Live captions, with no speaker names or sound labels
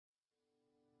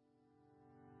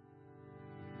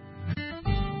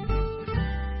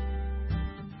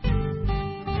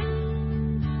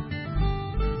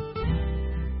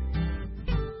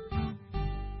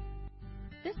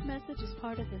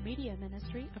part of the media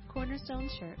ministry of Cornerstone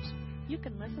Church. You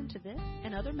can listen to this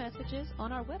and other messages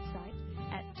on our website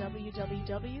at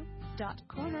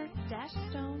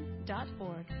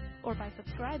www.corner-stone.org or by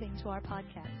subscribing to our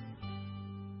podcast.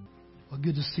 Well,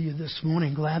 good to see you this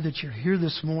morning. Glad that you're here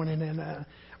this morning, and we're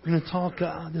going to talk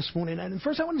this morning. And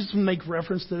first, I want to just make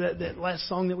reference to that last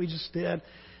song that we just did.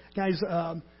 Guys,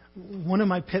 one of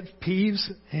my pet peeves,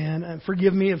 and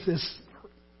forgive me if this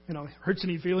hurts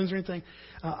any feelings or anything,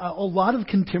 a lot of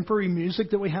contemporary music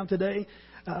that we have today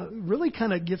really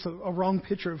kind of gets a wrong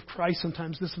picture of Christ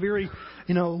sometimes. This very,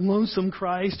 lonesome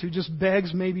Christ who just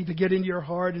begs maybe to get into your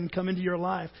heart and come into your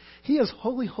life. He is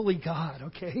holy, holy God,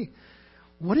 okay?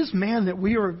 What is man that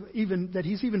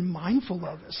He's even mindful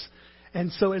of us?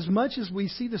 And so as much as we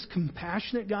see this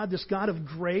compassionate God, this God of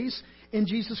grace in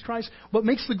Jesus Christ, what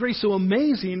makes the grace so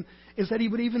amazing is that He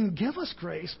would even give us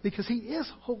grace because He is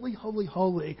holy, holy,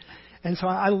 holy. And so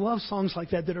I love songs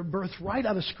like that are birthed right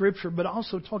out of Scripture, but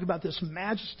also talk about this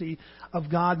majesty of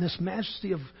God, this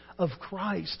majesty of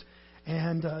Christ.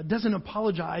 And doesn't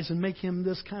apologize and make Him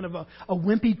this kind of a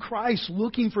wimpy Christ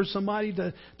looking for somebody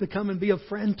to come and be a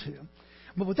friend to.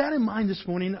 But with that in mind this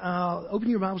morning, open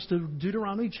your Bibles to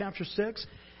Deuteronomy chapter 6.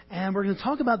 And we're going to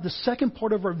talk about the second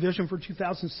part of our vision for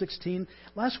 2016.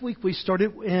 Last week we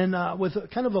started with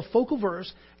kind of a focal verse,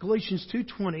 Galatians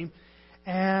 2:20,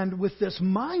 and with this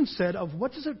mindset of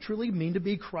what does it truly mean to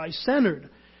be Christ-centered.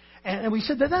 And we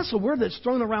said that's a word that's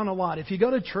thrown around a lot. If you go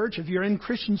to church, if you're in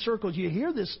Christian circles, you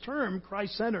hear this term,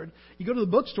 Christ-centered. You go to the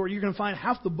bookstore, you're going to find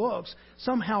half the books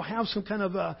somehow have some kind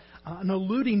of an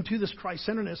alluding to this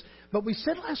Christ-centeredness. But we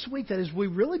said last week that as we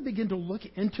really begin to look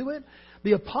into it,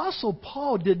 the Apostle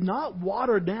Paul did not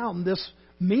water down this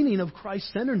meaning of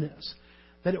Christ-centeredness.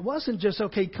 That it wasn't just,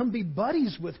 okay, come be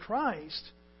buddies with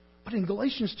Christ. But in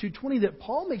Galatians 2:20, that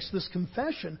Paul makes this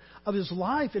confession of his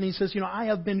life, and he says, I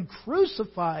have been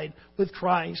crucified with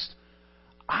Christ.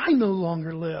 I no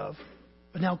longer live,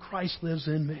 but now Christ lives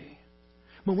in me.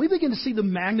 When we begin to see the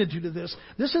magnitude of this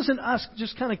isn't us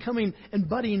just kind of coming and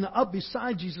buddying up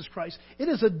beside Jesus Christ. It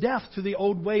is a death to the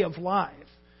old way of life.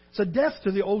 It's a death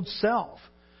to the old self.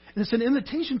 And it's an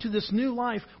invitation to this new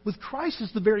life with Christ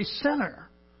as the very center.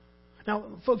 Now,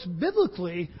 folks,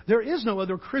 biblically, there is no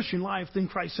other Christian life than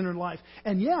Christ-centered life.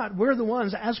 And yet, we're the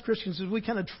ones, as Christians, as we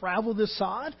kind of travel this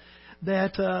sod,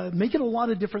 that make it a lot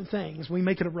of different things. We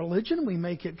make it a religion. We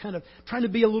make it kind of trying to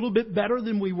be a little bit better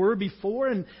than we were before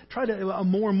and try to a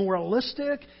more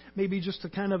moralistic, maybe just a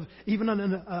kind of even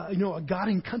a God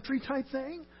and country type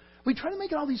thing. We try to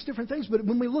make it all these different things. But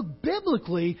when we look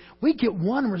biblically, we get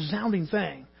one resounding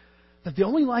thing, that the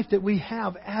only life that we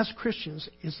have as Christians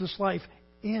is this life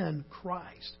in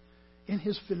Christ, in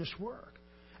His finished work.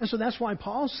 And so that's why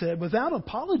Paul said, without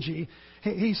apology,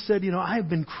 he said, I have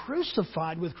been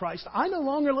crucified with Christ. I no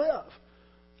longer live.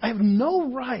 I have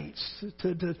no rights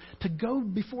to go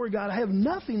before God. I have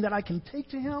nothing that I can take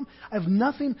to Him. I have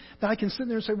nothing that I can sit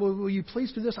there and say, well, will you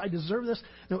please do this? I deserve this.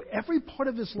 No, every part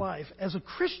of his life as a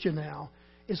Christian now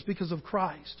is because of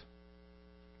Christ.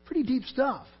 Pretty deep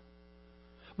stuff.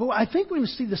 But I think we're going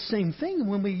to see the same thing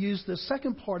when we use the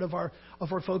second part of our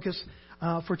focus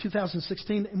for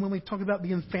 2016, and when we talk about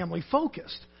being family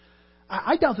focused.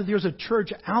 I doubt that there's a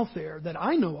church out there that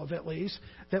I know of, at least,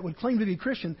 that would claim to be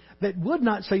Christian that would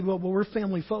not say, well, we're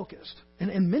family focused.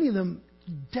 And many of them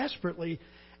desperately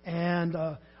and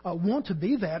want to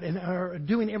be that and are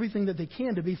doing everything that they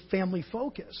can to be family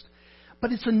focused.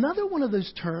 But it's another one of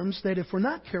those terms that, if we're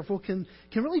not careful, can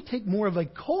really take more of a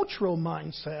cultural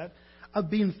mindset of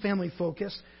being family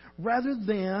focused rather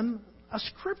than a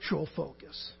scriptural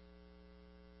focus.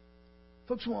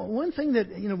 Folks, one thing that,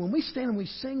 when we stand and we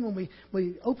sing, when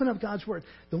we open up God's Word,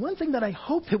 the one thing that I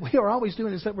hope that we are always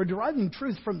doing is that we're deriving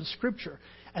truth from the Scripture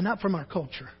and not from our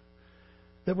culture.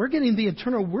 That we're getting the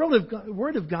eternal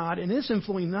Word of God and it's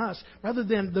influencing us rather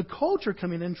than the culture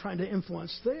coming in and trying to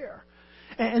influence there.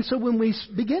 And so when we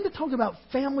begin to talk about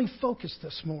family focus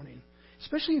this morning,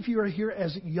 especially if you are here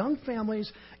as young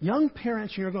families, young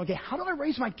parents, and you're going, okay, how do I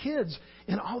raise my kids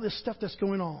in all this stuff that's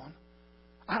going on?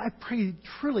 I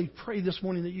truly pray this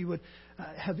morning that you would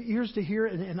have ears to hear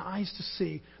and eyes to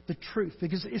see the truth,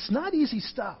 because it's not easy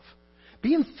stuff.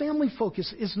 Being family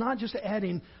focused is not just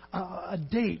adding a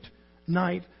date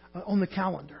night on the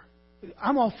calendar.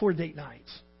 I'm all for date nights.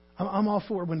 I'm all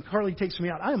for when Carly takes me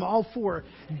out. I am all for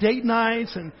date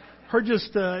nights and her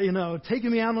just,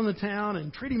 taking me out on the town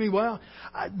and treating me well.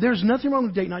 There's nothing wrong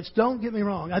with date nights. Don't get me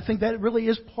wrong. I think that really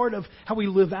is part of how we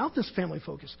live out this family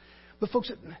focus. But folks,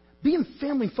 being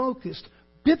family focused,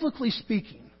 biblically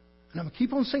speaking, And I'm going to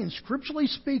keep on saying, scripturally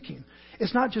speaking,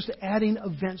 it's not just adding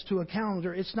events to a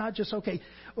calendar. It's not just, okay,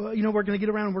 well, we're going to get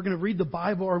around and we're going to read the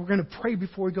Bible or we're going to pray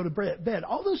before we go to bed.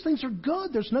 All those things are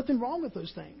good. There's nothing wrong with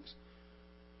those things.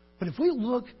 But if we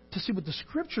look to see what the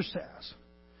Scripture says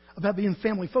about being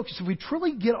family focused, if we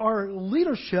truly get our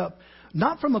leadership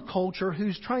not from a culture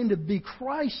who's trying to be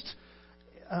Christ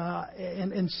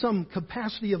in some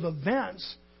capacity of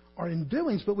events or in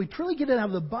doings, but we truly get it out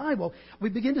of the Bible, we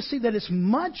begin to see that it's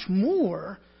much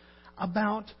more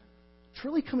about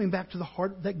truly coming back to the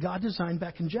heart that God designed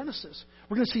back in Genesis.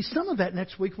 We're going to see some of that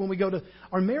next week when we go to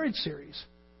our marriage series.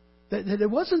 That it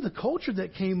wasn't the culture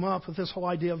that came up with this whole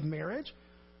idea of marriage.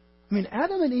 I mean,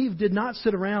 Adam and Eve did not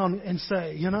sit around and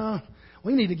say,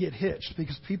 we need to get hitched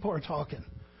because people are talking.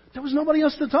 There was nobody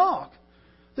else to talk.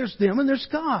 There's them and there's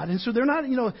God. And so they're not,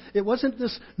 it wasn't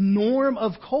this norm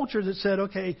of culture that said,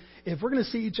 okay, if we're going to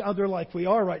see each other like we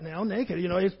are right now, naked,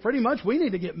 it's pretty much we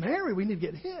need to get married, we need to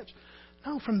get hitched.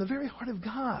 No, from the very heart of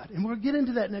God. And we'll get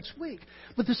into that next week.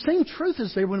 But the same truth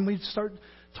is there when we start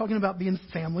talking about being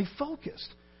family focused.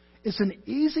 It's an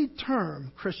easy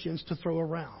term, Christians, to throw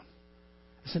around.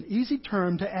 It's an easy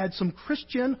term to add some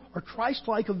Christian or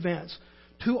Christ-like events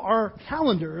to our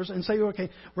calendars and say,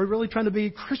 okay, we're really trying to be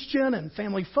Christian and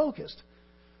family-focused.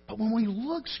 But when we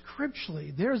look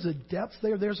scripturally, there's a depth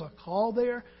there, there's a call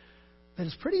there that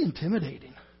is pretty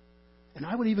intimidating. And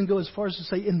I would even go as far as to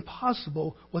say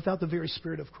impossible without the very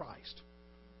Spirit of Christ.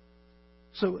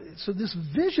 So this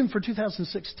vision for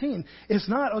 2016 is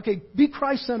not, okay, be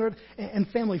Christ-centered and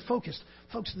family-focused.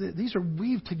 Folks, these are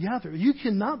weaved together. You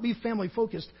cannot be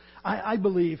family-focused, I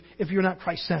believe, if you're not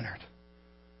Christ-centered.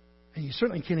 And you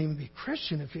certainly can't even be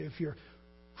Christian if you're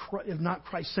not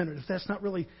Christ-centered, if that's not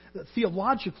really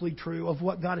theologically true of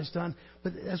what God has done.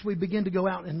 But as we begin to go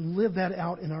out and live that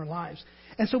out in our lives.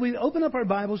 And so we open up our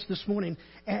Bibles this morning,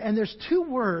 and there's two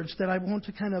words that I want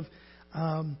to kind of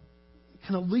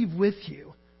leave with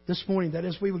you this morning, that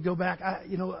as we would go back, I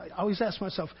always ask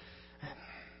myself,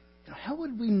 how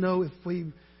would we know if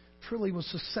we truly was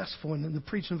successful in the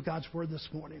preaching of God's Word this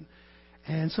morning?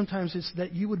 And sometimes it's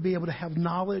that you would be able to have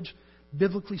knowledge,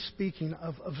 biblically speaking,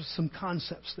 of some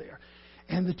concepts there.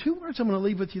 And the two words I'm going to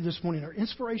leave with you this morning are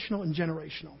inspirational and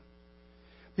generational.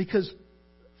 Because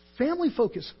family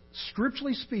focus,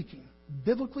 scripturally speaking,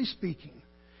 biblically speaking,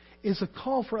 is a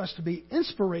call for us to be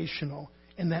inspirational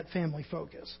in that family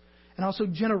focus, and also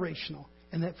generational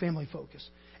in that family focus.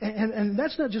 And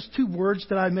that's not just two words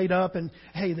that I made up and,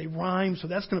 hey, they rhyme, so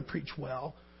that's going to preach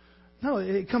well. No,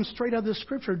 it comes straight out of the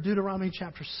Scripture, Deuteronomy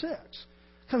chapter 6.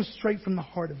 It comes straight from the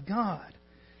heart of God.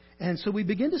 And so we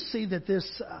begin to see that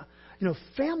this,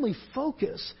 family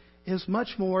focus is much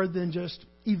more than just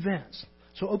events.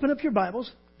 So open up your Bibles,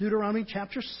 Deuteronomy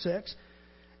chapter 6,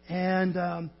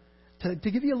 and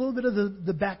to give you a little bit of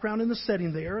the background and the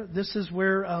setting there, this is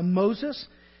where Moses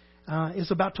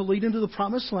is about to lead into the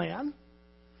Promised Land.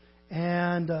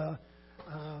 And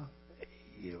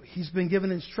he's been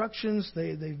given instructions.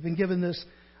 They've been given this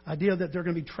idea that they're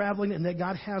going to be traveling and that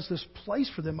God has this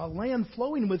place for them. A land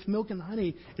flowing with milk and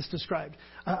honey is described.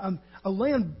 A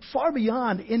land far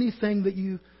beyond anything that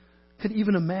you could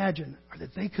even imagine or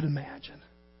that they could imagine.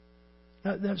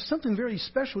 Now, there's something very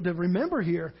special to remember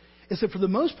here is that for the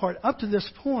most part, up to this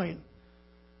point,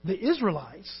 the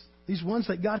Israelites, these ones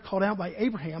that God called out by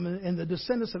Abraham and the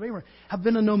descendants of Abraham, have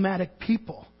been a nomadic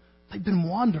people. They've been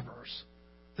wanderers.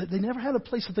 They never had a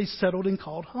place that they settled and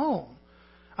called home.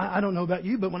 I don't know about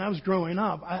you, but when I was growing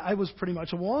up, I was pretty much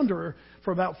a wanderer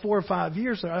for about 4 or 5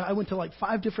 years there. I went to like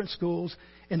 5 different schools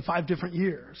in 5 different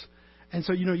years. And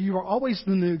so, you were always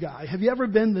the new guy. Have you ever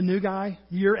been the new guy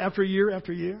year after year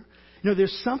after year?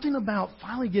 There's something about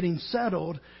finally getting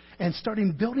settled and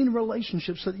starting building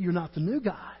relationships so that you're not the new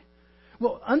guy.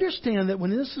 Well, understand that when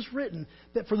this is written,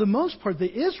 that for the most part,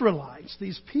 the Israelites,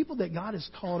 these people that God has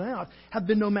called out, have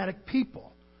been nomadic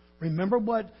people. Remember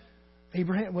what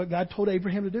God told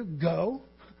Abraham to do? Go,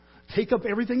 take up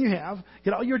everything you have,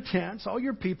 get all your tents, all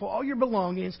your people, all your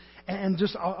belongings, and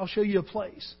just I'll show you a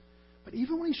place. But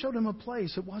even when he showed him a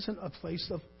place, it wasn't a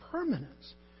place of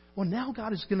permanence. Well, now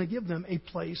God is going to give them a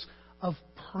place of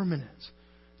permanence.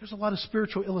 There's a lot of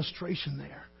spiritual illustration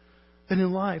there. That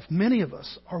in life, many of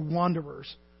us are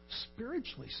wanderers,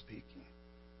 spiritually speaking.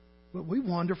 But we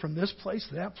wander from this place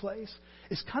to that place.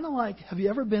 It's kind of like, have you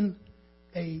ever been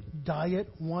a diet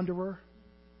wanderer?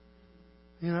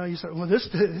 You say, well, this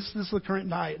is the current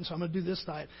diet, and so I'm going to do this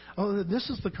diet. Oh, this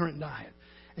is the current diet.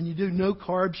 And you do no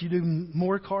carbs, you do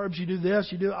more carbs, you do this,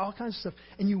 you do all kinds of stuff.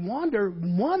 And you wander,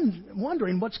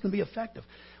 wondering what's going to be effective.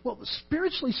 Well,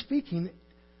 spiritually speaking,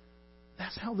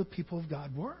 that's how the people of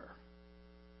God were.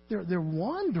 They're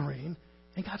wandering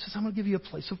And God says, I'm going to give you a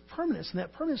place of permanence. And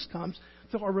that permanence comes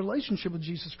through our relationship with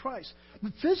Jesus Christ.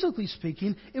 But physically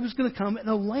speaking, it was going to come in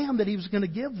a lamb that he was going to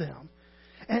give them.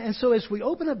 And so as we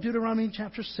open up Deuteronomy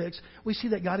chapter 6, we see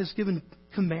that God has given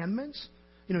commandments.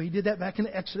 You know, he did that back in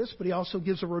Exodus, but he also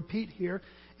gives a repeat here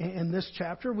in this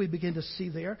chapter. We begin to see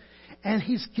there. And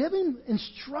he's giving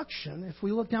instruction, if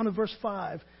we look down to verse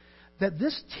 5, that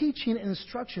this teaching and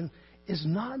instruction is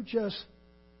not just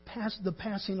the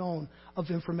passing on of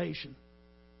information.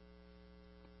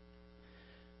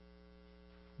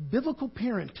 Biblical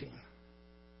parenting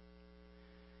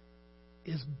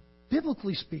is,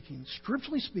 biblically speaking,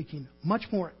 scripturally speaking, much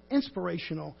more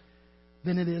inspirational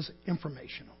than it is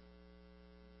informational.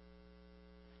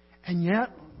 And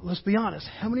yet, let's be honest,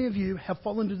 how many of you have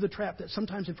fallen into the trap that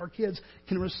sometimes if our kids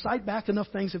can recite back enough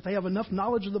things, if they have enough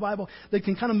knowledge of the Bible, they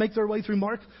can kind of make their way through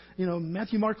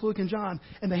Matthew, Mark, Luke, and John,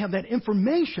 and they have that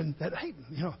information that, hey,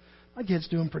 my kid's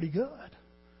doing pretty good.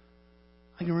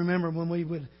 I can remember when we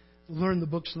would learn the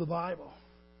books of the Bible.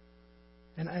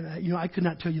 And I could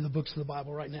not tell you the books of the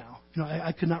Bible right now.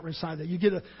 I could not recite that. You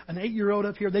get an 8-year-old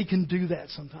up here, they can do that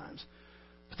sometimes.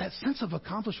 But that sense of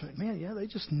accomplishment, man, yeah, they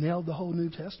just nailed the whole New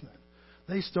Testament.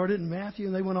 They started in Matthew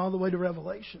and they went all the way to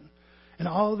Revelation. And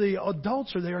all the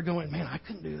adults are there going, man, I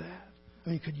couldn't do that. I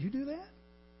mean, could you do that?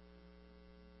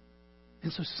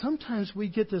 And so sometimes we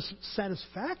get this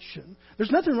satisfaction.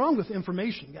 There's nothing wrong with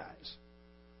information, guys.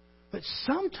 But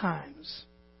sometimes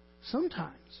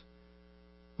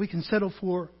we can settle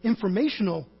for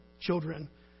informational children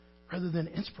rather than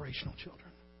inspirational children.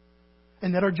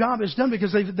 And that our job is done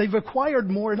because they've acquired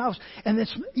more knowledge. And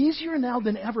it's easier now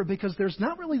than ever because there's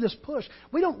not really this push.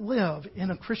 We don't live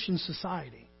in a Christian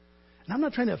society. And I'm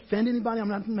not trying to offend anybody. I'm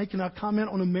not making a comment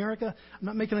on America. I'm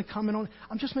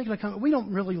just making a comment. We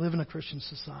don't really live in a Christian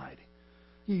society.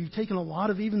 You've taken a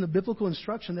lot of even the biblical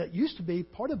instruction that used to be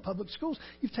part of public schools.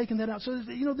 You've taken that out. So,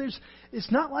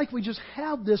 it's not like we just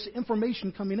have this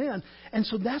information coming in. And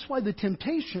so that's why the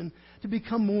temptation to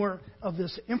become more of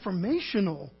this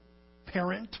informational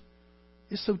parent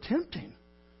is so tempting.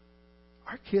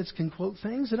 Our kids can quote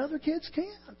things that other kids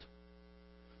can't.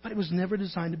 But it was never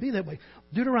designed to be that way.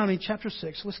 Deuteronomy chapter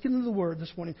 6. Let's get into the Word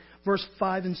this morning. Verse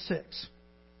 5 and 6.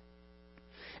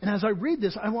 And as I read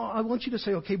this, I want you to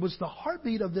say, okay, was the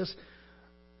heartbeat of this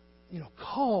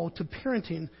call to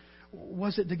parenting,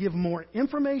 was it to give more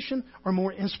information or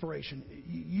more inspiration?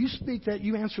 You speak that,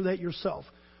 you answer that yourself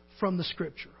from the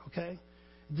Scripture, okay?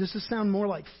 Does this sound more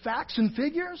like facts and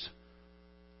figures?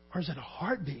 Or is it a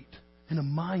heartbeat and a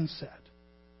mindset?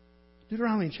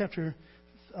 Deuteronomy chapter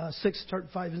 6,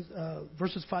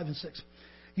 verses 5 and 6.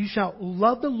 You shall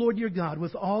love the Lord your God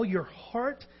with all your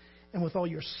heart and with all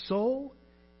your soul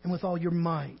and with all your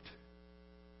might.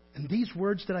 And these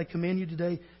words that I command you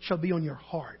today shall be on your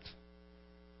heart.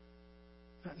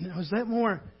 Now, is that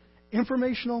more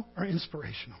informational or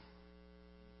inspirational?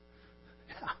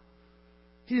 Yeah.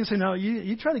 He didn't say, no,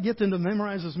 you try to get them to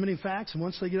memorize as many facts, and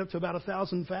once they get up to about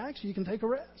 1,000 facts, you can take a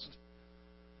rest.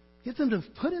 Get them to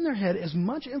put in their head as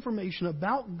much information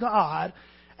about God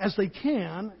as they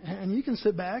can, and you can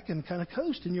sit back and kind of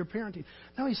coast in your parenting.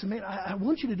 Now he said, man, I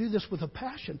want you to do this with a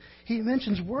passion. He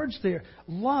mentions words there: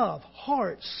 love,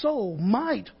 heart, soul,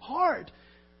 might, heart.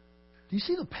 Do you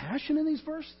see the passion in these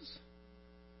verses?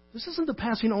 This isn't the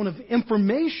passing on of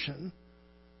information.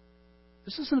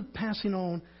 This isn't a passing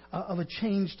on of a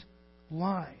changed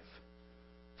life.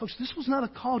 Folks, this was not a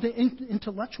call to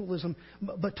intellectualism,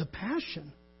 but to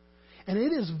passion. And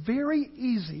it is very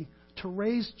easy to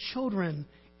raise children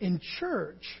in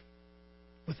church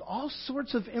with all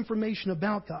sorts of information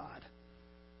about God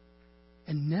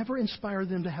and never inspire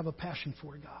them to have a passion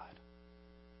for God.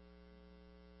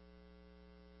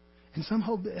 And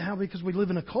somehow, because we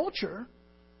live in a culture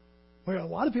where a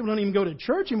lot of people don't even go to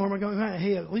church anymore, we're going,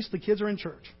 hey, at least the kids are in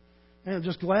church. And I'm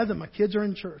just glad that my kids are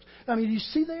in church. I mean, you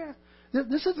see there?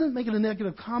 This isn't making a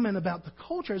negative comment about the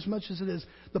culture as much as it is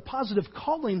the positive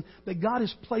calling that God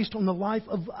has placed on the life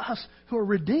of us who are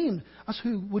redeemed, us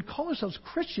who would call ourselves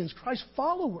Christians, Christ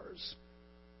followers.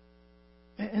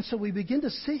 And so we begin to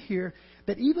see here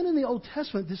that even in the Old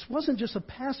Testament, this wasn't just a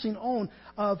passing on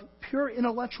of pure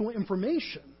intellectual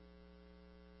information,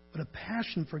 but a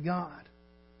passion for God.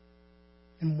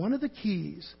 And one of the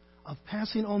keys of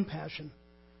passing on passion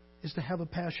is to have a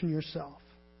passion yourself.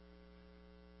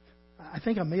 I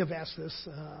think I may have asked this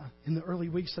in the early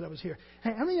weeks that I was here.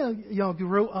 Hey, how many of y'all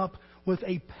grew up with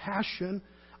a passion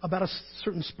about a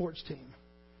certain sports team?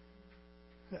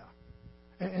 Yeah.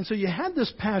 And so you had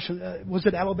this passion. Was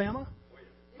it Alabama?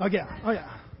 Oh, yeah. Oh,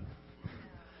 yeah.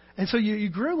 And so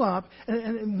you grew up.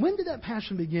 And when did that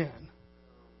passion begin?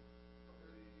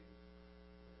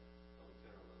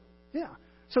 Yeah.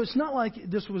 So it's not like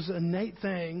this was an innate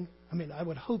thing. I mean, I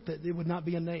would hope that it would not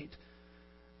be innate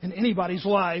in anybody's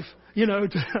life,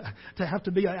 to have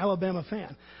to be an Alabama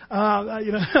fan.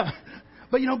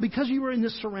 But, because you were in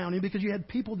this surrounding, because you had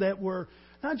people that were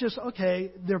not just,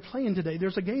 okay, they're playing today,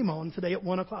 there's a game on today at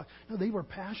 1 o'clock. No, they were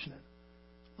passionate,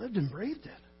 lived and breathed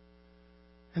it.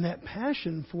 And that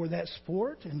passion for that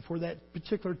sport and for that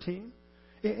particular team,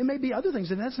 it may be other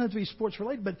things. It doesn't have to be sports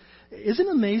related, but isn't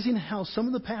it amazing how some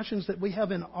of the passions that we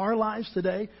have in our lives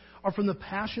today are from the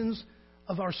passions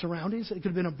of our surroundings? It could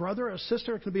have been a brother, a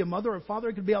sister, it could be a mother, or a father,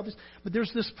 it could be all this. But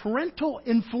there's this parental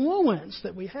influence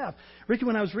that we have. Ricky,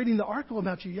 when I was reading the article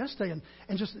about you yesterday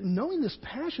and just knowing this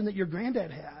passion that your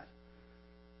granddad had,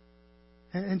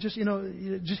 and just,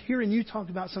 just hearing you talk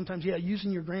about sometimes,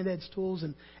 using your granddad's tools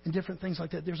and different things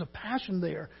like that, there's a passion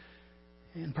there.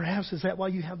 And perhaps is that why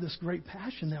you have this great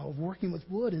passion now of working with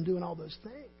wood and doing all those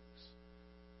things?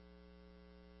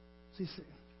 See,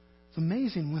 it's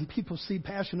amazing when people see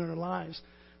passion in their lives.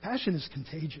 Passion is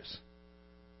contagious.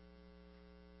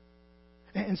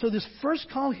 And so this first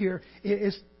call here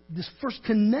is this first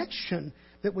connection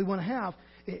that we want to have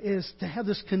is to have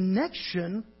this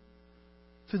connection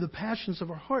through the passions of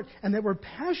our heart, and that we're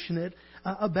passionate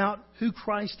about who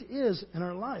Christ is in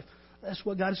our life. That's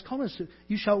what God is calling us to.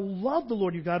 You shall love the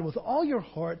Lord your God with all your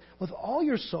heart, with all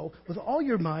your soul, with all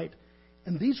your might.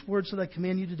 And these words that I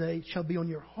command you today shall be on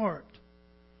your heart.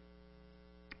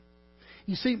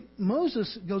 You see,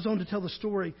 Moses goes on to tell the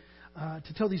story,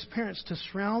 to tell these parents to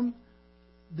surround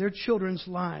their children's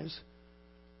lives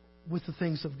with the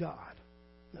things of God.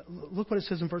 Now, look what it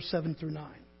says in verse 7 through 9.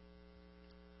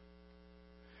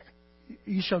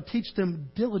 You shall teach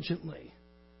them diligently.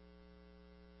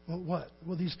 Well, what?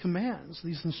 Well, these commands,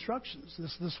 these instructions,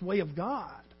 this way of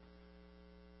God.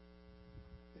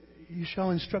 You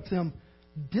shall instruct them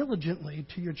diligently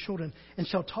to your children, and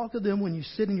shall talk to them when you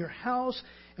sit in your house,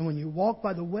 and when you walk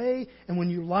by the way, and when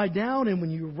you lie down, and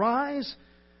when you rise.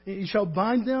 You shall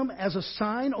bind them as a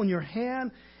sign on your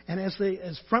hand, and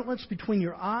as frontlets between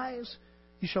your eyes.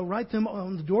 You shall write them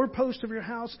on the doorpost of your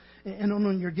house and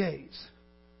on your gates.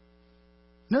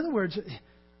 In other words,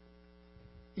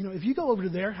 if you go over to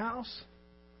their house,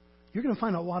 you're going to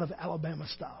find a lot of Alabama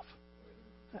stuff.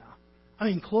 Yeah. I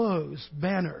mean, clothes,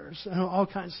 banners, all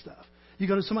kinds of stuff. You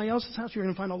go to somebody else's house, you're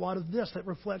going to find a lot of this that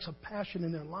reflects a passion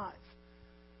in their life.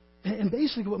 And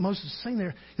basically what Moses is saying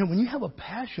there, when you have a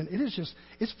passion,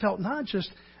 it's felt not just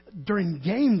during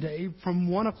game day from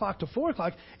 1 o'clock to 4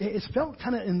 o'clock. It's felt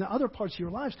kind of in the other parts of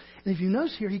your lives. And if you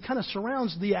notice here, he kind of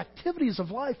surrounds the activities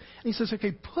of life. And he says,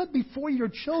 okay, put before your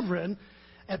children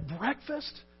at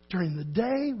breakfast, during the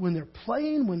day, when they're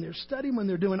playing, when they're studying, when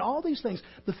they're doing all these things,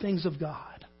 the things of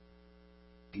God.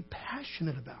 Be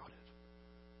passionate about it.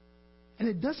 And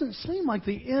it doesn't seem like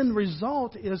the end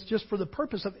result is just for the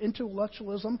purpose of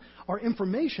intellectualism or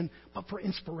information, but for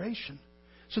inspiration.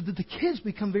 So that the kids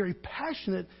become very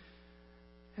passionate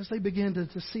as they begin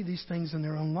to see these things in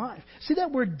their own life. See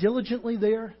that word diligently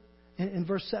there in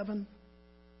verse 7?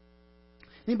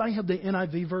 Anybody have the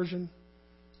NIV version?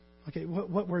 Okay,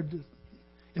 what word?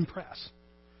 Impress.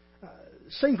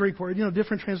 Same Greek word.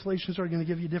 Different translations are going to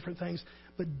give you different things.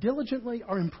 But diligently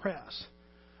or impress.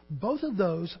 Both of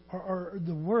those are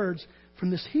the words from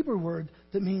this Hebrew word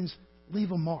that means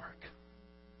leave a mark.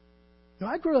 Now,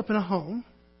 I grew up in a home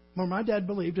where my dad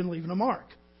believed in leaving a mark.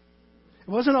 It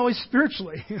wasn't always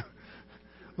spiritually,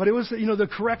 but it was the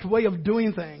correct way of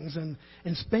doing things and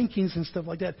spankings and stuff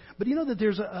like that. But that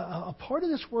there's a part of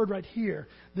this word right here,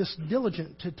 this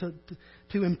diligent,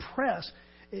 to impress.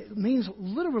 It means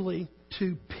literally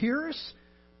to pierce,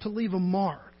 to leave a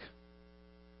mark.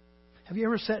 Have you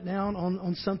ever sat down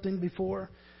on something before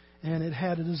and it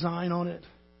had a design on it?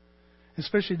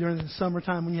 Especially during the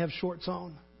summertime when you have shorts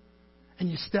on. And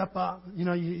you step up,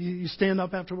 you stand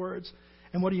up afterwards.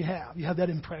 And what do you have? You have that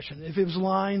impression. If it was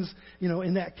lines,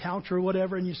 in that couch or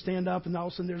whatever, and you stand up and all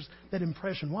of a sudden there's that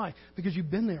impression. Why? Because you've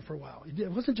been there for a while.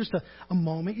 It wasn't just a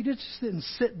moment. You just didn't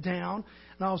sit down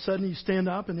and all of a sudden you stand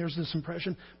up and there's this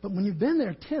impression. But when you've been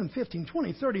there 10, 15,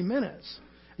 20, 30 minutes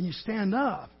and you stand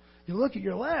up, you look at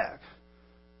your leg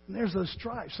and there's those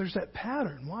stripes. There's that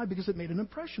pattern. Why? Because it made an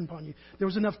impression upon you. There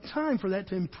was enough time for that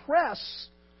to impress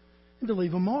and to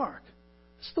leave a mark.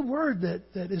 That's the word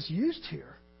that is used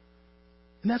here.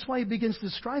 And that's why he begins to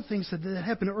describe things that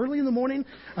happen early in the morning,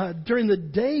 during the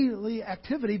daily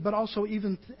activity, but also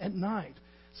even at night.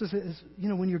 It says,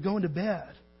 when you're going to bed,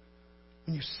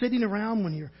 when you're sitting around,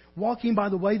 when you're walking by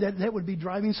the way, that would be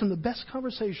driving. Some of the best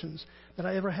conversations that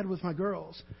I ever had with my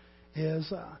girls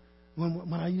is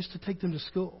when I used to take them to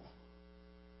school.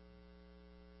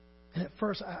 And at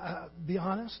first, I'll be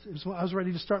honest, it was when I was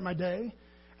ready to start my day,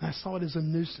 and I saw it as a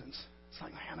nuisance. It's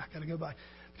like, man, I got to go by.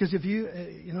 Because if you,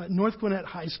 at North Gwinnett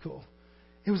High School,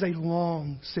 it was a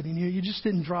long sitting. You just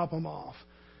didn't drop them off.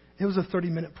 It was a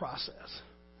 30-minute process.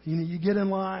 You get in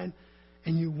line,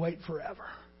 and you wait forever.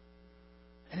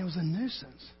 And it was a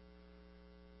nuisance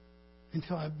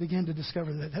until I began to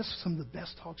discover that that's some of the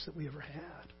best talks that we ever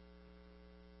had.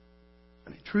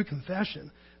 I mean, true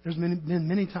confession. There's been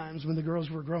many times when the girls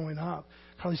were growing up,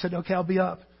 Carly said, okay, I'll be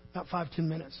up about 5-10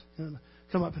 minutes.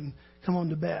 Come up and come on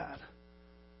to bed.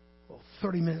 Well,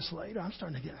 30 minutes later, I'm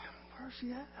starting to get, where's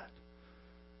she at?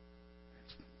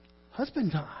 It's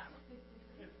husband time.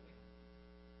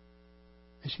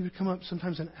 And she would come up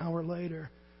sometimes an hour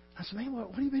later. I said, man, what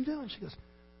have you been doing? She goes,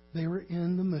 they were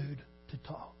in the mood to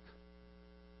talk.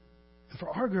 And for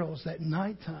our girls, that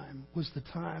nighttime was the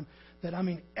time that,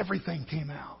 everything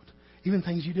came out. Even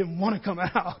things you didn't want to come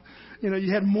out.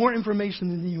 You had more information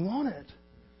than you wanted.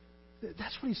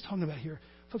 That's what he's talking about here.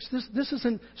 Folks, this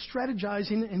isn't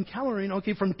strategizing and calendaring.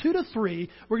 Okay, from 2 to 3,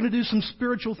 we're going to do some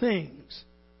spiritual things.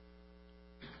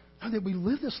 Now that we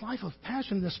live this life of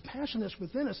passion, this passion that's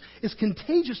within us is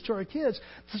contagious to our kids.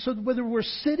 So whether we're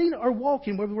sitting or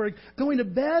walking, whether we're going to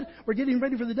bed, we're getting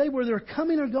ready for the day, whether they're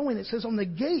coming or going, it says on the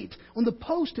gate, on the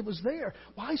post, it was there.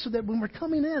 Why? So that when we're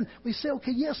coming in, we say,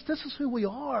 okay, yes, this is who we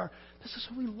are. This is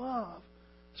who we love.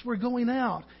 So we're going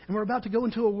out, and we're about to go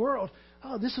into a world.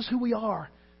 Oh, this is who we are,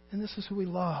 and this is who we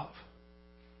love.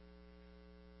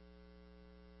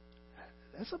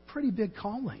 That's a pretty big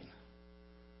calling.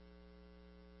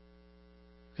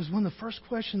 Because one of the first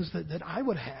questions that I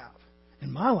would have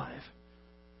in my life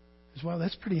is, well,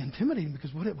 that's pretty intimidating,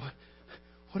 because what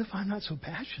if I'm not so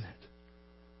passionate?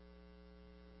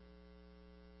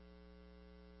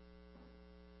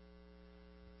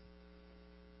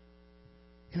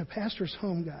 In a pastor's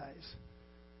home, guys,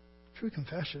 true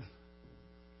confession,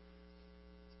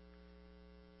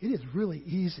 it is really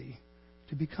easy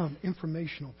to become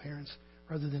informational parents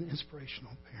rather than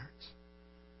inspirational parents.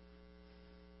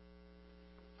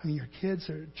 Your kids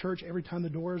are at church every time the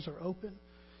doors are open.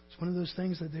 It's one of those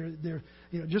things that they're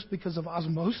just because of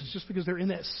osmosis, just because they're in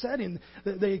that setting,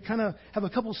 they kind of have a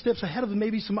couple steps ahead of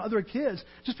maybe some other kids,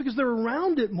 just because they're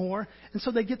around it more, and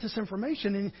so they get this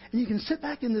information, and you can sit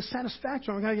back in this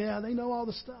satisfaction, and go, yeah, they know all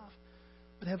the stuff.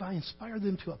 But have I inspired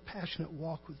them to a passionate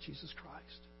walk with Jesus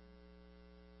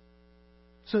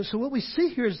Christ? So what we see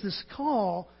here is this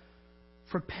call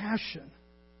for passion.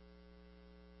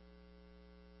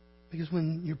 Because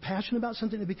when you're passionate about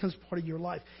something, it becomes part of your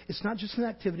life. It's not just an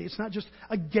activity. It's not just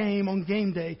a game on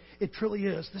game day. It truly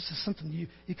is. This is something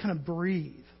you kind of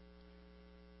breathe.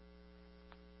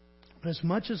 But as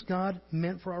much as God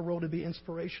meant for our role to be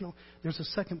inspirational, there's a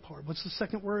second part. What's the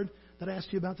second word that I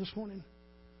asked you about this morning?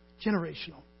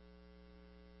 Generational.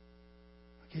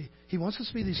 Okay, He wants us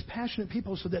to be these passionate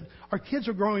people so that our kids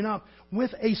are growing up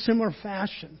with a similar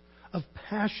fashion of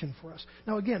passion for us.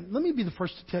 Now again, let me be the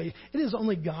first to tell you, it is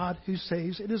only God who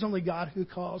saves. It is only God who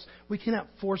calls. We cannot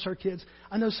force our kids.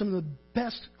 I know some of the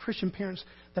best Christian parents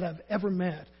that I've ever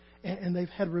met, and they've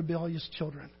had rebellious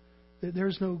children.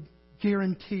 There's no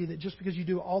guarantee that just because you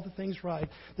do all the things right,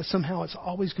 that somehow it's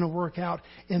always going to work out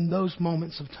in those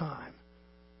moments of time.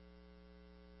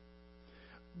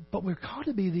 But we're called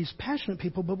to be these passionate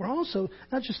people, but we're also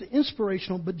not just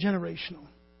inspirational, but generational.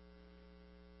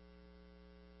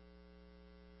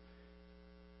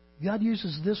 God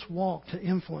uses this walk to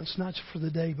influence, not just for the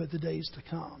day, but the days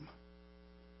to come.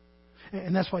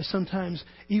 And that's why sometimes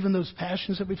even those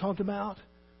passions that we talked about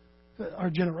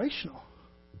are generational.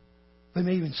 They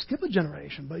may even skip a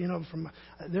generation. But,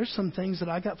 there's some things that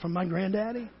I got from my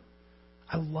granddaddy.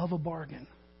 I love a bargain.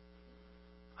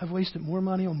 I've wasted more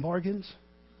money on bargains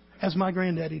as my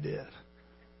granddaddy did.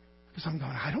 Because I'm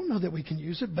going, I don't know that we can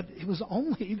use it, but it was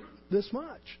only this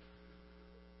much.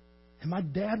 And my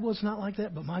dad was not like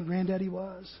that, but my granddaddy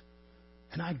was.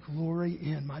 And I glory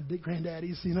in my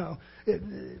granddaddy's,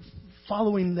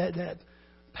 following that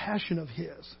passion of his,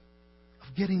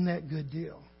 of getting that good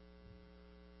deal.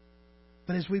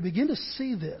 But as we begin to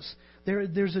see this,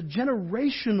 there's a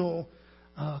generational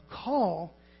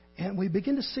call, and we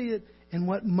begin to see it in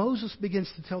what Moses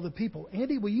begins to tell the people.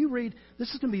 Andy, will you read?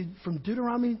 This is going to be from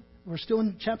Deuteronomy. We're still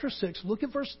in chapter 6. Look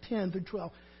at verse 10 through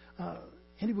 12.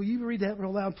 Andy, will you read that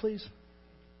real loud, please?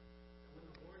 When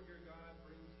the Lord your God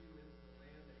brings you into the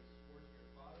land that He swore to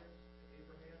your fathers, to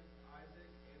Abraham, to Isaac,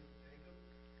 and to Jacob,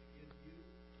 to give you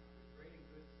the great and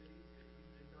good cities that you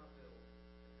did not build,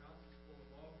 and houses full of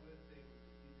all good things that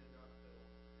you did not build,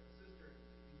 and cisterns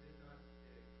that you did not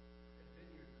dig, and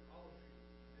vineyards and olive trees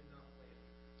that you did not plant.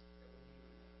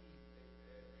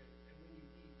 And when you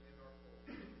eat and are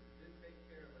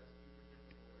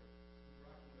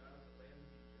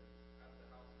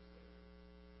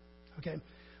Okay,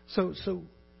 so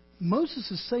Moses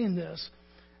is saying this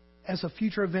as a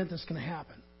future event that's going to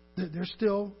happen. They're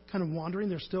still kind of wandering.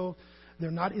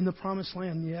 They're not in the promised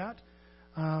land yet.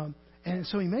 And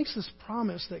so he makes this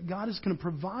promise that God is going to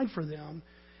provide for them,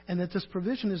 and that this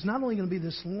provision is not only going to be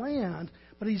this land,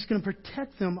 but he's going to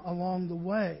protect them along the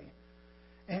way.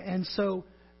 And so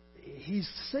he's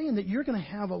saying that you're going to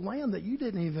have a land that you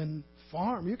didn't even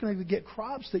farm. You're going to get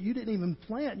crops that you didn't even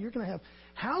plant. You're going to have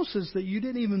houses that you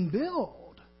didn't even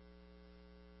build.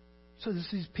 So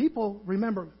these people,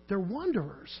 remember, they're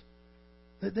wanderers.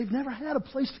 They've never had a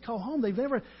place to call home. They've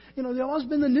always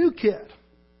been the new kid.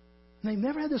 And they've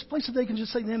never had this place that they can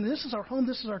just say, man, this is our home,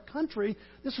 this is our country,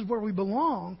 this is where we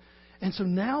belong. And so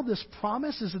now this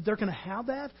promise is that they're going to have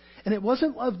that. And it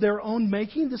wasn't of their own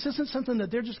making. This isn't something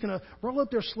that they're just going to roll up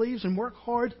their sleeves and work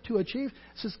hard to achieve.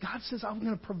 It says, God says, I'm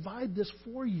going to provide this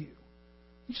for you.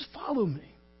 You just follow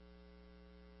me.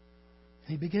 And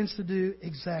he begins to do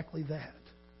exactly that.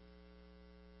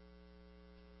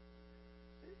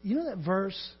 You know that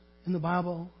verse in the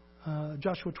Bible,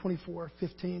 Joshua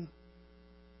 24:15?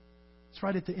 It's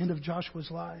right at the end of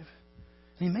Joshua's life.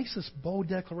 And he makes this bold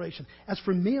declaration. As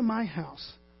for me and my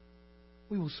house,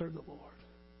 we will serve the Lord.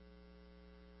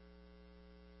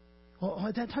 Well,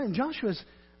 at that time, Joshua's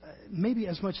maybe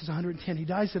as much as 110. He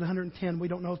dies at 110. We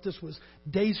don't know if this was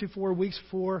days before, weeks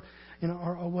before,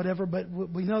 or whatever. But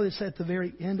we know it's at the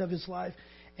very end of his life.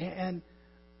 And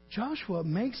Joshua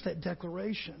makes that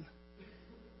declaration.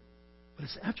 But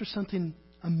it's after something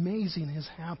amazing has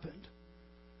happened.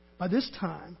 By this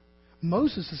time,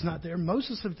 Moses is not there.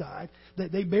 Moses have died.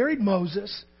 They buried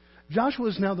Moses. Joshua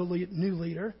is now the new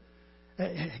leader.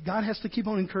 God has to keep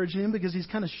on encouraging him because he's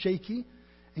kind of shaky.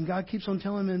 And God keeps on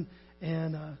telling him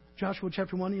in Joshua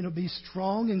chapter 1, be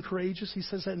strong and courageous. He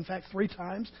says that, in fact, 3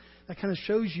 times. That kind of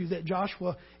shows you that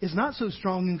Joshua is not so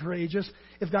strong and courageous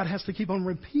if God has to keep on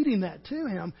repeating that to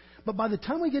him. But by the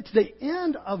time we get to the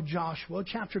end of Joshua,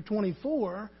 chapter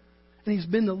 24, and he's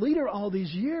been the leader all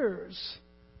these years,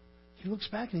 he looks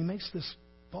back and he makes this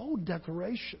bold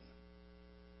declaration.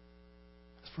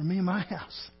 As for me and my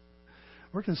house,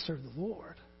 we're going to serve the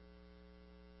Lord.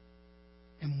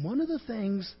 And one of the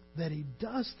things that he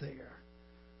does there,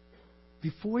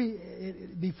 before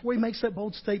he makes that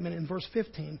bold statement in verse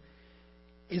 15,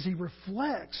 is he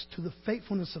reflects to the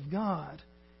faithfulness of God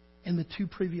in the 2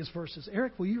 previous verses.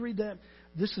 Eric, will you read that?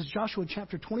 This is Joshua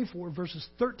chapter 24, verses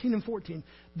 13 and 14.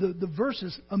 The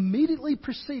verses immediately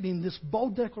preceding this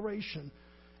bold declaration,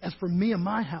 as for me and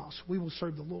my house, we will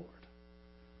serve the Lord.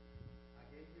 I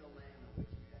gave you a land on which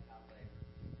you had not labored,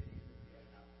 cities that you had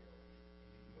not built, and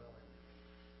you dwell in them.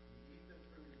 You eat the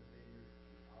fruit of the vineyard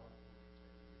and the olive orchards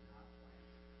that you did not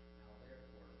plant. Now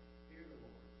therefore, fear the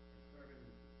Lord, and serve him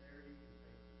in sincerity and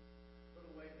faithfulness. Put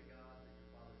away the gods that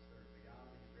your fathers served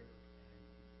beyond these rivers and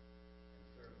in Egypt, and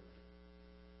serve the Lord.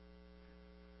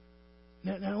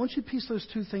 Now, I want you to piece those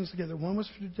 2 things together. One was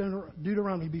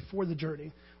Deuteronomy before the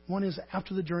journey. One is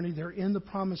after the journey. They're in the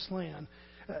promised land.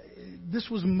 This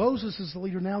was Moses as the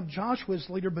leader. Now Joshua is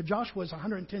the leader, but Joshua is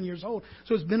 110 years old,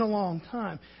 so it's been a long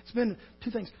time. It's been 2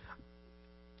 things.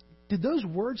 Did those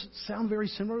words sound very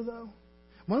similar, though?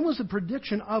 One was a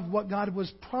prediction of what God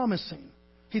was promising.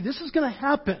 Hey, this is going to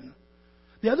happen.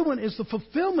 The other one is the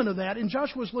fulfillment of that. And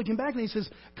Joshua is looking back and he says,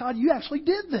 God, you actually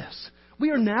did this. We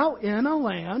are now in a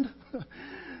land,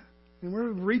 and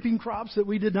we're reaping crops that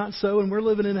we did not sow, and we're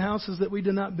living in houses that we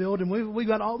did not build, and we've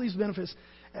got all these benefits.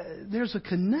 There's a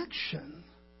connection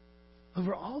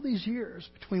over all these years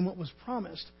between what was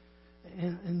promised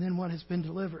and then what has been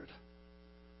delivered.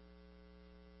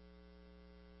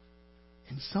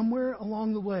 And somewhere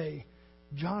along the way,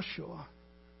 Joshua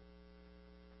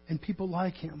and people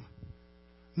like him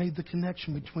made the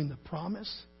connection between the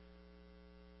promise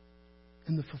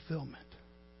and the fulfillment.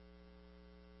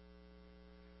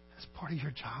 That's part of your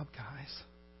job, guys.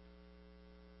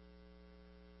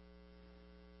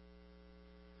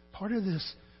 Part of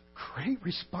this great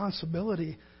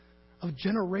responsibility of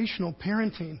generational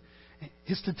parenting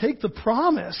is to take the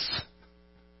promise.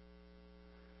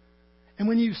 And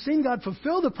when you've seen God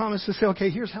fulfill the promise, to say, okay,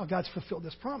 here's how God's fulfilled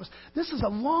this promise. This is a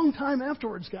long time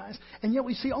afterwards, guys. And yet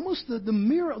we see almost the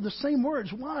mirror of the same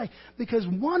words. Why? Because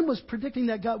one was predicting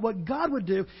that what God would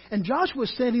do, and Joshua was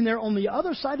standing there on the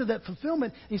other side of that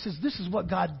fulfillment, and he says, this is what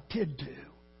God did do.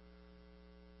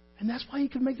 And that's why he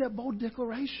could make that bold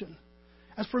declaration.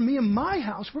 As for me and my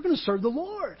house, we're going to serve the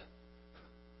Lord.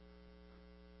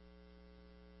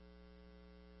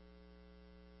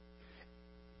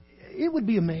 It would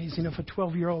be amazing if a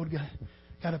 12-year-old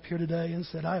got up here today and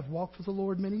said, I have walked with the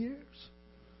Lord many years,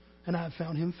 and I have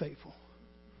found him faithful.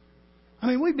 I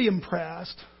mean, we'd be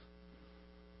impressed.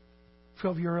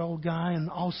 12-year-old guy, in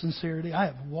all sincerity, I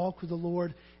have walked with the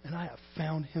Lord and I have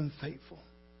found Him faithful.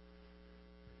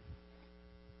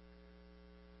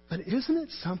 But isn't it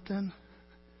something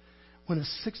when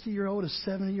a 60-year-old, a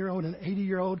 70-year-old, an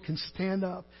 80-year-old can stand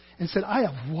up and say, I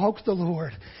have walked with the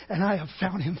Lord and I have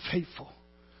found Him faithful?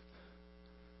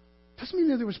 Doesn't mean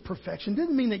that there was perfection.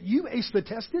 Didn't mean that you aced the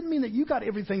test. Didn't mean that you got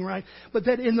everything right. But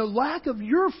that in the lack of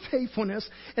your faithfulness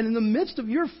and in the midst of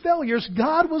your failures,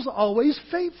 God was always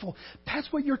faithful. That's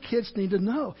what your kids need to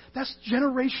know. That's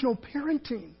generational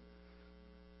parenting.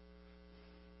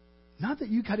 Not that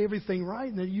you got everything right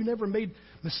and that you never made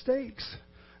mistakes.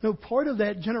 No, part of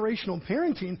that generational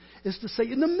parenting is to say,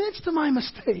 in the midst of my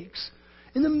mistakes,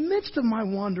 in the midst of my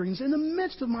wanderings, in the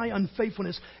midst of my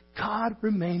unfaithfulness, God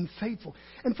remained faithful.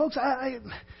 And folks,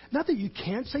 not that you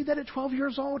can't say that at 12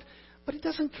 years old, but it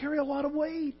doesn't carry a lot of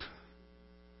weight.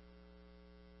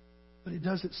 But it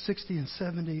does at 60 and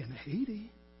 70 and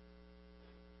 80.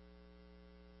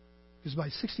 Because by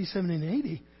 60, 70, and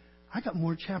 80, I got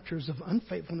more chapters of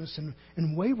unfaithfulness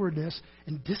and waywardness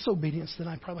and disobedience than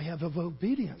I probably have of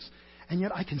obedience. And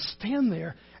yet I can stand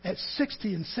there at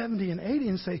 60 and 70 and 80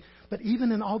 and say, but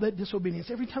even in all that disobedience,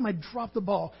 every time I drop the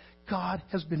ball, God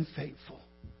has been faithful.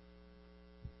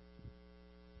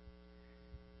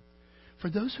 For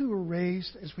those who were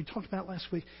raised, as we talked about last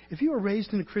week, if you were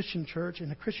raised in a Christian church,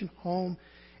 in a Christian home,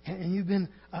 and you've been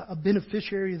a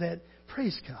beneficiary of that,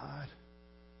 praise God.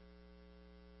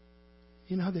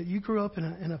 You know, that you grew up in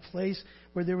a place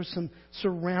where there was some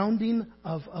surrounding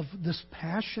of this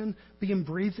passion being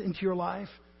breathed into your life.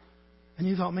 And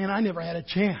you thought, man, I never had a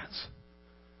chance.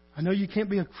 I know you can't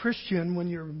be a Christian when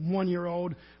you're 1 year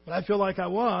old, but I feel like I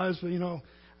was,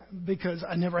 because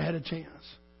I never had a chance.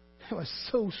 I was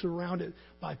so surrounded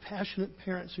by passionate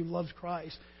parents who loved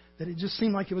Christ that it just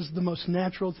seemed like it was the most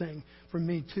natural thing for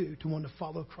me, too, to want to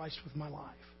follow Christ with my life.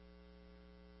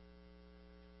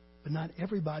 But not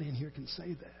everybody in here can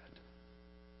say that.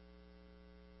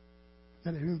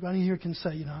 Not everybody here can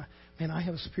say, man, I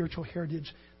have a spiritual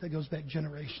heritage that goes back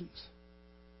generations.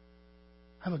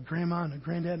 I have a grandma and a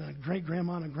granddad and a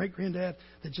great-grandma and a great-granddad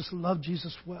that just loved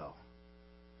Jesus well.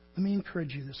 Let me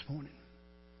encourage you this morning.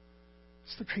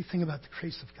 It's the great thing about the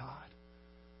grace of God.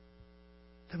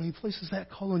 That when He places that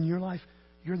call on your life,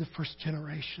 you're the first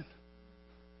generation.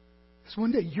 Because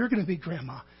one day you're going to be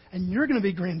grandma and you're going to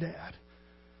be granddad.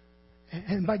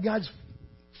 And by God's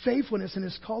faithfulness and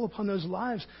His call upon those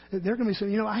lives, they're going to be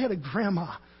saying, I had a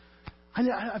grandma.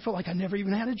 I felt like I never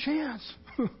even had a chance.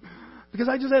 Because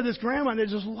I just had this grandma that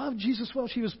just loved Jesus well.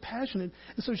 She was passionate.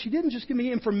 And so she didn't just give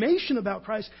me information about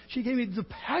Christ. She gave me the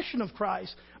passion of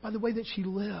Christ by the way that she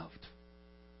lived.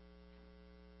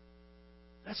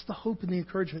 That's the hope and the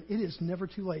encouragement. It is never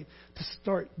too late to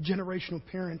start generational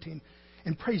parenting.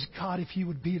 And praise God if you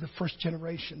would be the first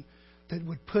generation that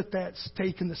would put that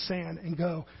stake in the sand and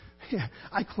go,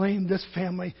 I claim this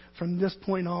family from this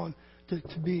point on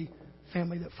to be a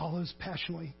family that follows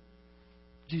passionately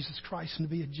Jesus Christ and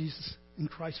to be a Jesus and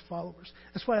Christ followers.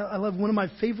 That's why I love one of my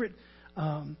favorite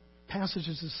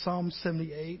passages is Psalm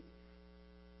 78.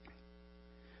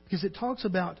 Because it talks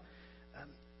about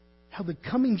how the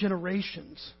coming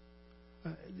generations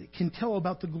can tell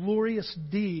about the glorious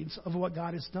deeds of what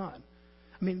God has done.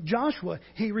 I mean, Joshua,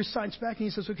 he recites back and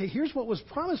he says, okay, here's what was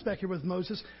promised back here with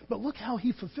Moses, but look how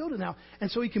he fulfilled it now.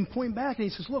 And so he can point back and he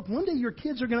says, look, one day your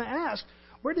kids are going to ask,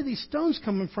 where did these stones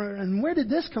come from and where did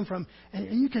this come from?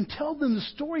 And you can tell them the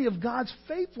story of God's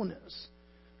faithfulness.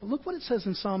 But look what it says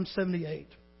in Psalm 78.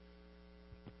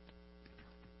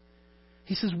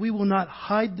 He says, we will not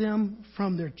hide them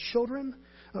from their children.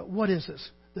 What is this?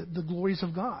 The glories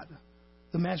of God.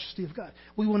 The majesty of God.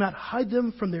 We will not hide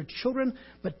them from their children,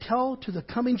 but tell to the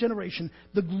coming generation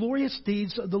the glorious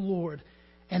deeds of the Lord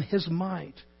and His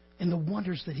might and the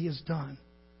wonders that He has done.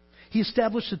 He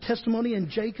established a testimony in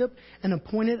Jacob and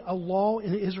appointed a law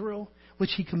in Israel,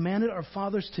 which He commanded our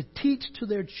fathers to teach to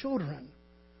their children,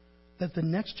 that the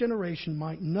next generation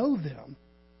might know them,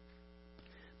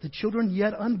 the children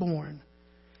yet unborn,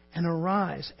 and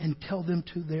arise and tell them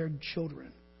to their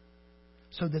children.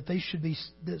 So that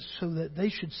they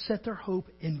should set their hope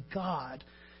in God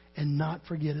and not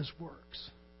forget His works.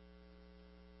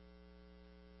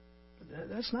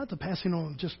 That's not the passing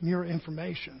on of just mere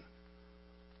information.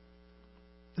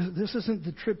 This isn't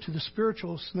the trip to the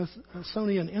spiritual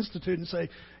Smithsonian Institute and say,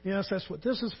 yes, that's what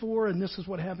this is for, and this is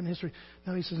what happened in history.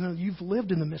 No, he says, no, you've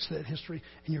lived in the midst of that history,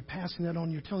 and you're passing that on.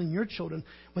 You're telling your children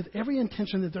with every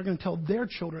intention that they're going to tell their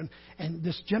children, and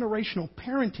this generational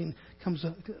parenting comes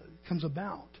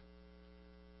about.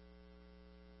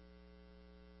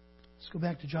 Let's go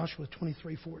back to Joshua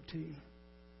 23:14.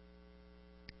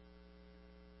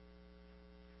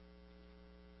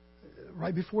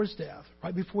 right before his death,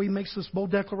 right before he makes this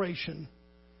bold declaration,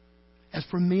 as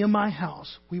for me and my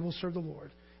house, we will serve the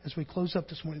Lord. As we close up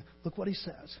this morning, look what he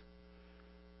says.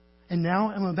 And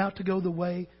now I'm about to go the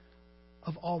way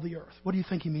of all the earth. What do you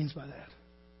think he means by that?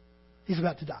 He's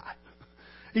about to die.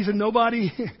 He said,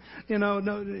 nobody,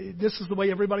 no, this is the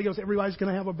way everybody goes. Everybody's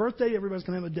going to have a birthday. Everybody's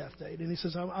going to have a death date. And he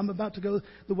says, I'm about to go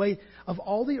the way of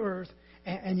all the earth.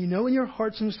 And you know in your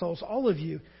hearts and souls, all of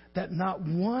you, that not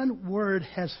one word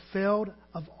has failed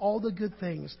of all the good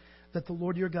things that the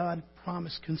Lord your God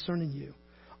promised concerning you.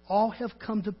 All have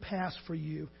come to pass for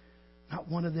you. Not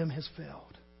one of them has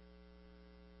failed.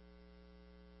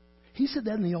 He said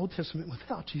that in the Old Testament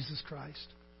without Jesus Christ.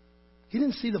 He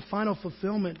didn't see the final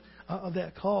fulfillment of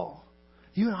that call.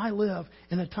 You and I live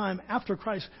in a time after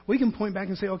Christ. We can point back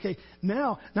and say, okay,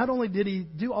 now not only did he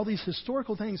do all these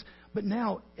historical things, but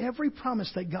now every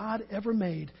promise that God ever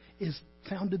made is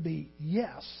found to be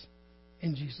yes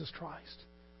in Jesus Christ.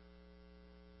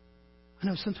 I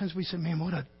know sometimes we say, man,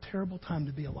 what a terrible time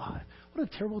to be alive. What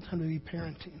a terrible time to be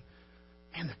parenting.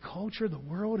 Man, the culture, the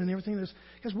world, and everything.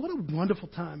 Guys, what a wonderful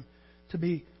time to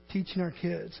be teaching our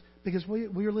kids. Because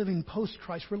we are living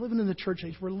post-Christ. We're living in the church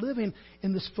age. We're living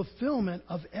in this fulfillment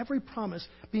of every promise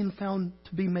being found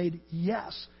to be made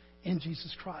yes in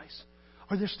Jesus Christ.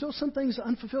 Are there still some things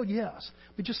unfulfilled? Yes.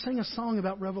 We just sang a song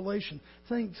about Revelation.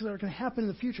 Things that are going to happen in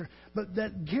the future. But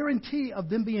that guarantee of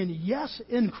them being yes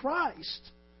in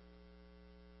Christ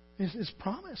is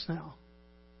promised now.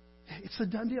 It's a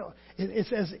done deal.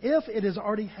 It's as if it has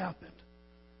already happened.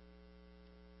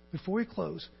 Before we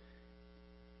close,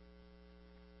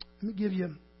 let me give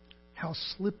you how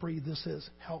slippery this is,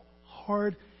 how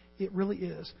hard it really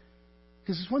is.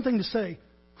 Because it's one thing to say,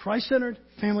 Christ-centered,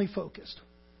 family-focused.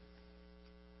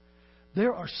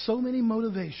 There are so many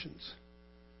motivations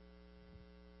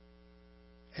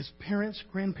as parents,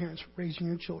 grandparents, raising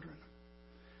your children.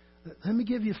 Let me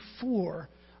give you four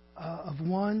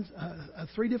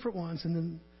three different ones, and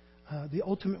then the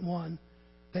ultimate one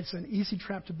that's an easy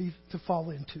trap to fall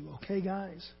into. Okay,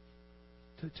 guys?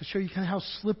 To show you kind of how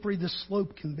slippery this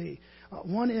slope can be.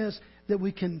 One is that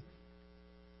we can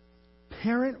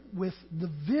parent with the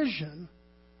vision,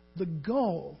 the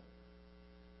goal,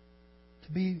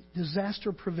 to be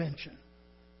disaster prevention.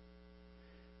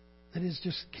 That is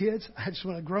just kids, I just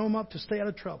want to grow them up to stay out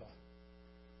of trouble.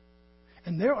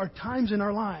 And there are times in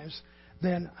our lives,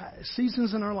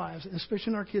 seasons in our lives,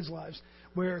 especially in our kids' lives,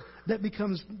 where that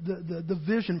becomes the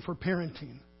vision for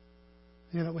parenting.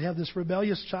 We have this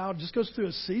rebellious child, just goes through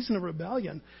a season of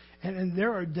rebellion. And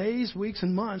there are days, weeks,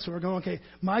 and months where we're going, okay,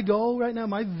 my goal right now,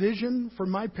 my vision for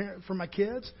my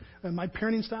kids, and my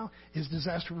parenting style is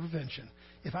disaster prevention.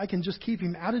 If I can just keep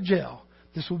him out of jail,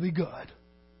 this will be good.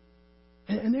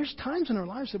 And there's times in our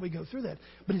lives that we go through that.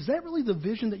 But is that really the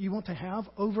vision that you want to have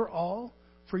overall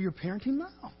for your parenting? No.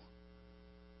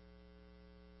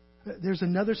 There's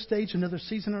another stage, another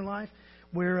season in our life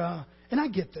where, and I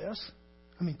get this.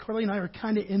 I mean, Carly and I are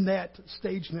kind of in that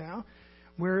stage now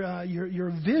where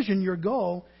your vision, your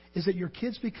goal is that your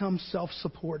kids become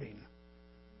self-supporting.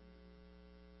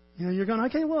 You're going,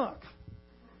 okay, look,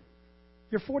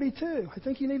 you're 42. I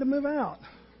think you need to move out.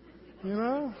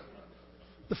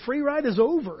 The free ride is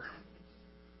over.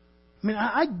 I mean,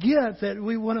 I get that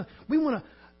we want to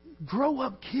grow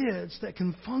up kids that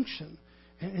can function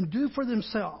and do for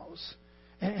themselves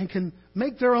and can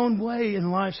make their own way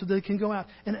in life so they can go out.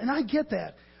 And I get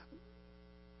that.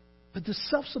 But the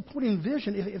self-supporting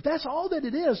vision, if that's all that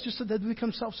it is, just so that they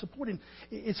become self-supporting,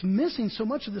 it's missing so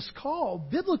much of this call,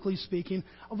 biblically speaking,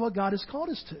 of what God has called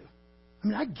us to. I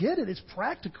mean, I get it. It's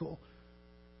practical.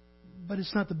 But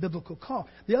it's not the biblical call.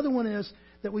 The other one is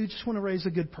that we just want to raise a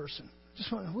good person.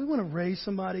 We want to raise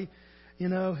somebody,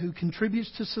 who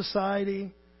contributes to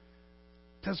society,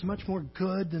 does much more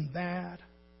good than bad.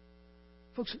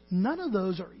 Folks, none of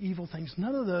those are evil things.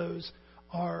 None of those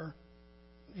are,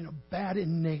 bad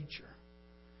in nature.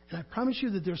 And I promise you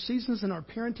that there are seasons in our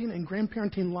parenting and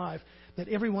grandparenting life that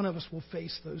every one of us will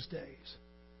face those days.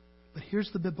 But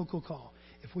here's the biblical call.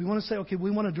 If we want to say, okay,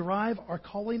 we want to derive our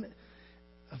calling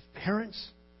of parents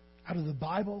out of the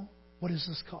Bible, what is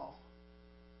this call?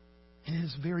 And it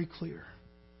is very clear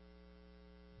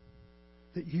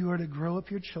that you are to grow up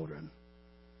your children,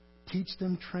 teach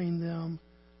them, train them,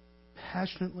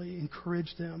 passionately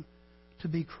encourage them to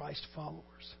be Christ followers.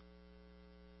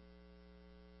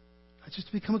 Not just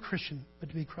to become a Christian, but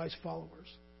to be Christ followers.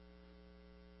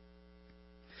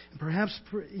 And perhaps,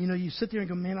 you sit there and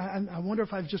go, man, I wonder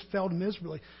if I've just failed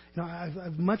miserably.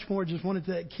 I've much more just wanted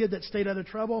that kid that stayed out of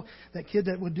trouble, that kid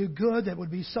that would do good, that would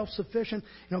be self-sufficient.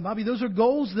 Bobby, those are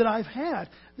goals that I've had.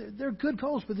 They're good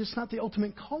goals, but it's not the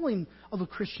ultimate calling of a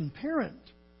Christian parent.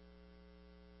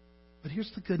 But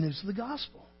here's the good news of the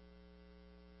gospel.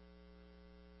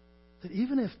 That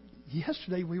even if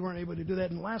yesterday we weren't able to do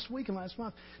that, and last week and last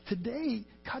month, today,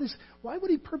 God is, why would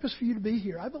He purpose for you to be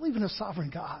here? I believe in a sovereign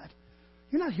God.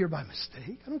 You're not here by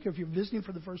mistake. I don't care if you're visiting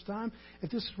for the first time,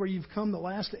 if this is where you've come the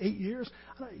last 8 years.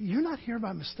 You're not here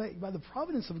by mistake. By the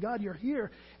providence of God, you're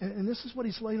here. And this is what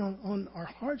He's laid on our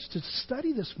hearts to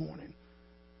study this morning.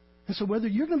 And so whether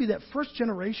you're going to be that first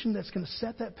generation that's going to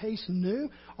set that pace new,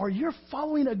 or you're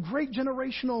following a great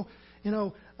generational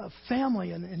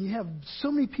family, and you have so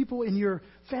many people in your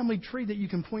family tree that you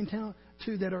can point out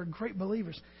to that are great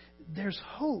believers, there's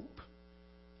hope.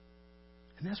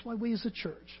 And that's why we as a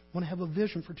church want to have a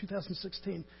vision for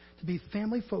 2016 to be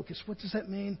family focused. What does that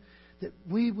mean? That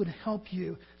we would help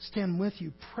you, stand with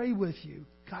you, pray with you,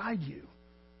 guide you,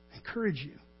 encourage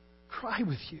you, cry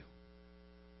with you,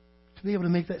 to be able to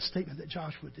make that statement that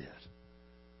Joshua did.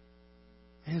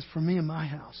 And as for me and my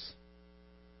house,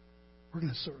 we're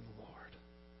going to serve the Lord.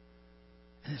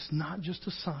 And it's not just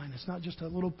a sign. It's not just a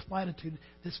little platitude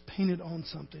that's painted on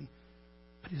something,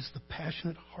 but it is the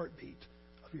passionate heartbeat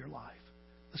of your life.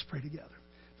 Let's pray together.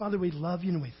 Father, we love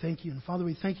you and we thank you. And Father,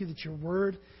 we thank you that your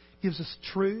word gives us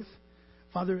truth.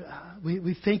 Father,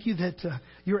 we thank you that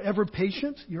you're ever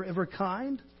patient, you're ever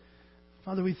kind.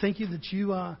 Father, we thank you that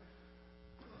you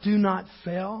do not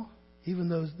fail, even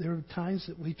though there are times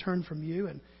that we turn from you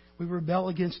and we rebel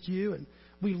against you and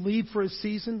we leave for a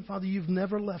season. Father, you've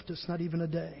never left us, not even a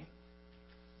day.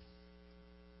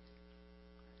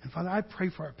 And Father, I pray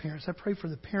for our parents. I pray for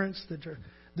the parents that are,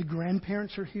 the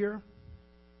grandparents are here.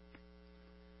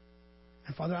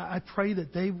 And Father, I pray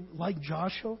that they, like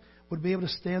Joshua, would be able to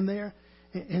stand there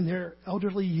in their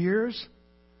elderly years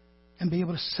and be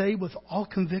able to say with all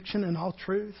conviction and all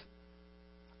truth,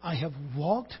 I have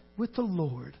walked with the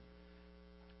Lord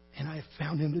and I have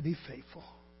found Him to be faithful.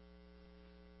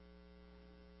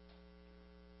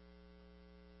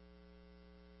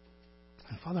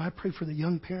 And Father, I pray for the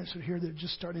young parents that are here that are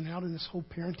just starting out in this whole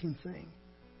parenting thing.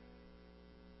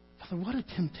 Father, what a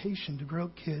temptation to grow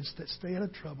up kids that stay out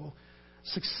of trouble,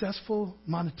 successful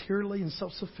monetarily and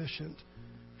self-sufficient,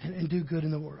 and do good in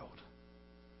the world.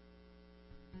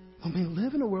 When we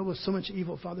live in a world with so much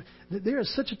evil, Father, that there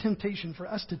is such a temptation for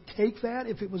us to take that,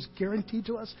 if it was guaranteed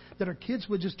to us, that our kids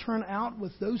would just turn out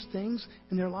with those things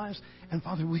in their lives. And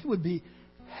Father, we would be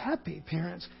happy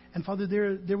parents. And Father,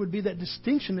 there would be that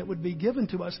distinction that would be given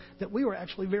to us that we were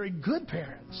actually very good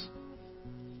parents.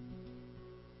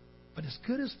 But as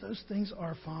good as those things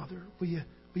are, Father, will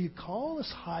you call us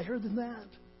higher than that?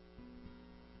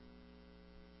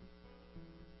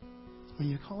 Will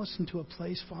you call us into a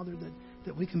place, Father,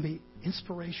 that we can be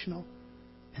inspirational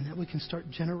and that we can start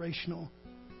generational,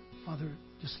 Father,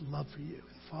 just love for you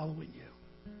and following you.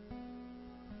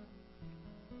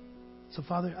 So,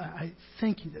 Father, I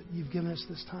thank you that you've given us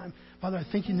this time. Father, I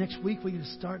thank you next week we can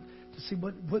start to see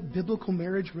what biblical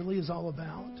marriage really is all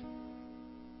about.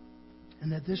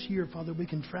 And that this year, Father, we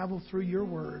can travel through your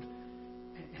word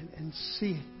and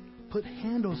see, put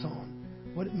handles on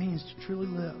what it means to truly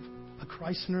live a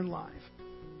Christ-centered life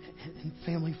and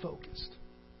family-focused.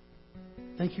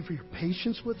 Thank you for your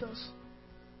patience with us.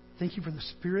 Thank you for the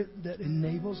Spirit that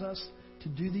enables us to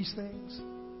do these things.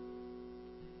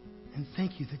 And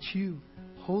thank you that you,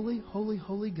 holy, holy,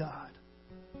 holy God,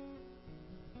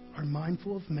 are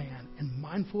mindful of man and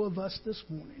mindful of us this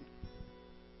morning,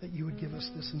 that you would give us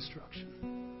this instruction.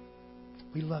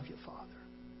 We love you, Father.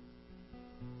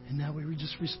 And now we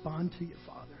just respond to you,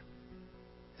 Father,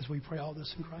 as we pray all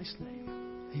this in Christ's name.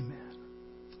 Amen.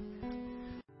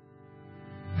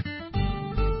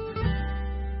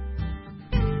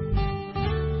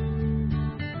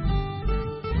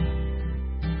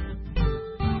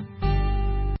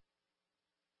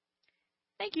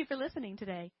 Thank you for listening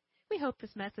today. We hope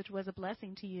this message was a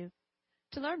blessing to you.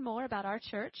 To learn more about our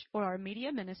church or our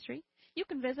media ministry, you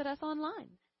can visit us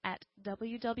online at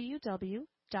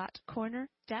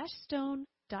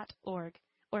www.corner-stone.org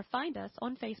or find us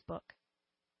on Facebook.